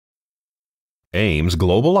AIMS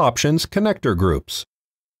Global Options Connector Groups.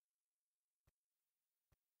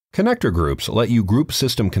 Connector groups let you group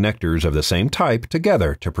system connectors of the same type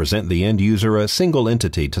together to present the end user a single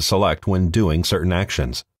entity to select when doing certain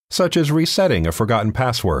actions, such as resetting a forgotten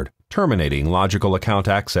password, terminating logical account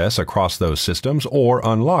access across those systems, or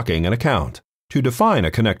unlocking an account. To define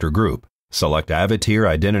a connector group, select Avatier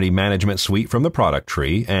Identity Management Suite from the product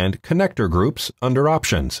tree and Connector Groups under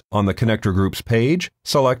Options. On the Connector Groups page,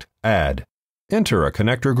 select Add. Enter a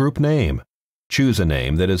connector group name. Choose a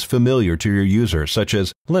name that is familiar to your user, such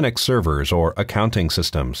as Linux servers or accounting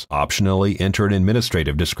systems. Optionally enter an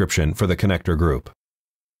administrative description for the connector group.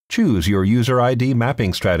 Choose your user ID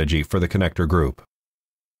mapping strategy for the connector group.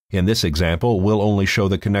 In this example, we'll only show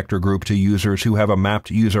the connector group to users who have a mapped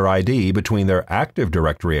user ID between their Active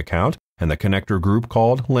Directory account and the connector group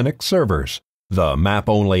called Linux servers. The Map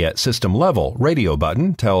Only at System Level radio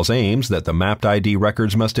button tells AIMS that the mapped ID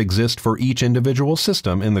records must exist for each individual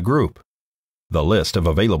system in the group. The list of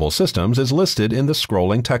available systems is listed in the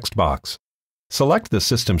scrolling text box. Select the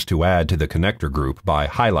systems to add to the connector group by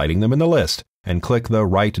highlighting them in the list, and click the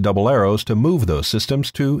right double arrows to move those systems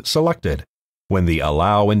to Selected. When the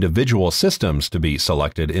Allow Individual Systems to be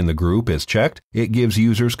selected in the group is checked, it gives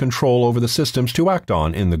users control over the systems to act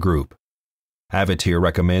on in the group. Avatier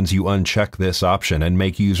recommends you uncheck this option and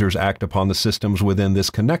make users act upon the systems within this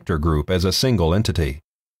connector group as a single entity.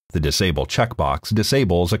 The Disable checkbox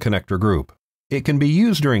disables a connector group. It can be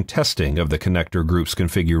used during testing of the connector group's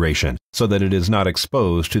configuration so that it is not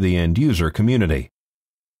exposed to the end-user community.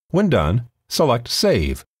 When done, select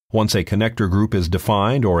Save. Once a connector group is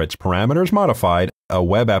defined or its parameters modified, a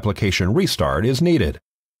web application restart is needed.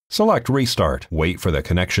 Select Restart, wait for the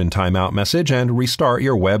connection timeout message, and restart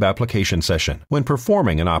your web application session. When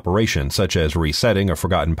performing an operation such as resetting a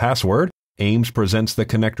forgotten password, AIMS presents the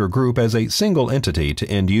connector group as a single entity to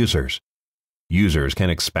end users. Users can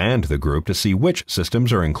expand the group to see which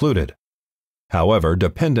systems are included. However,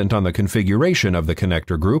 dependent on the configuration of the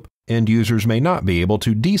connector group, end users may not be able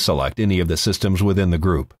to deselect any of the systems within the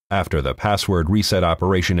group. After the password reset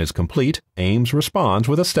operation is complete, AIMS responds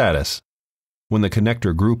with a status. When the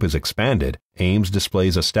connector group is expanded, AIMS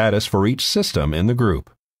displays a status for each system in the group.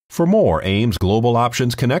 For more AIMS Global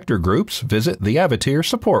Options Connector Groups, visit the Avatier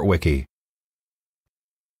Support Wiki.